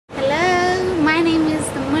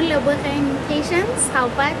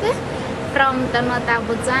Gaopatwe from the north of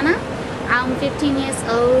Botswana. I'm 15 years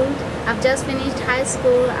old. I've just finished high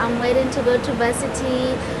school. I'm waiting to go to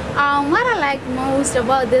varsity. What I like most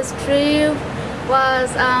about this trip was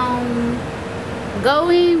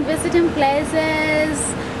visiting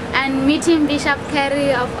places and meeting Bishop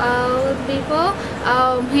Carey of all people.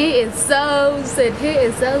 He is so sweet. He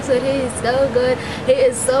is so sweet. He is so good. He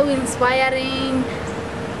is so inspiring.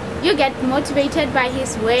 You get motivated by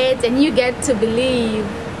his words and you get to believe.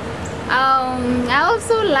 I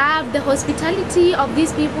also love the hospitality of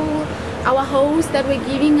these people, our hosts that were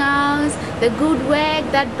giving us, the good work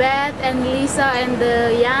that Beth and Lisa and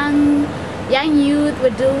the young youth were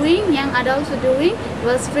doing, young adults were doing. It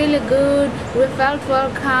was really good. We felt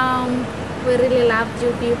welcome. We really loved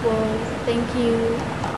you people. Thank you.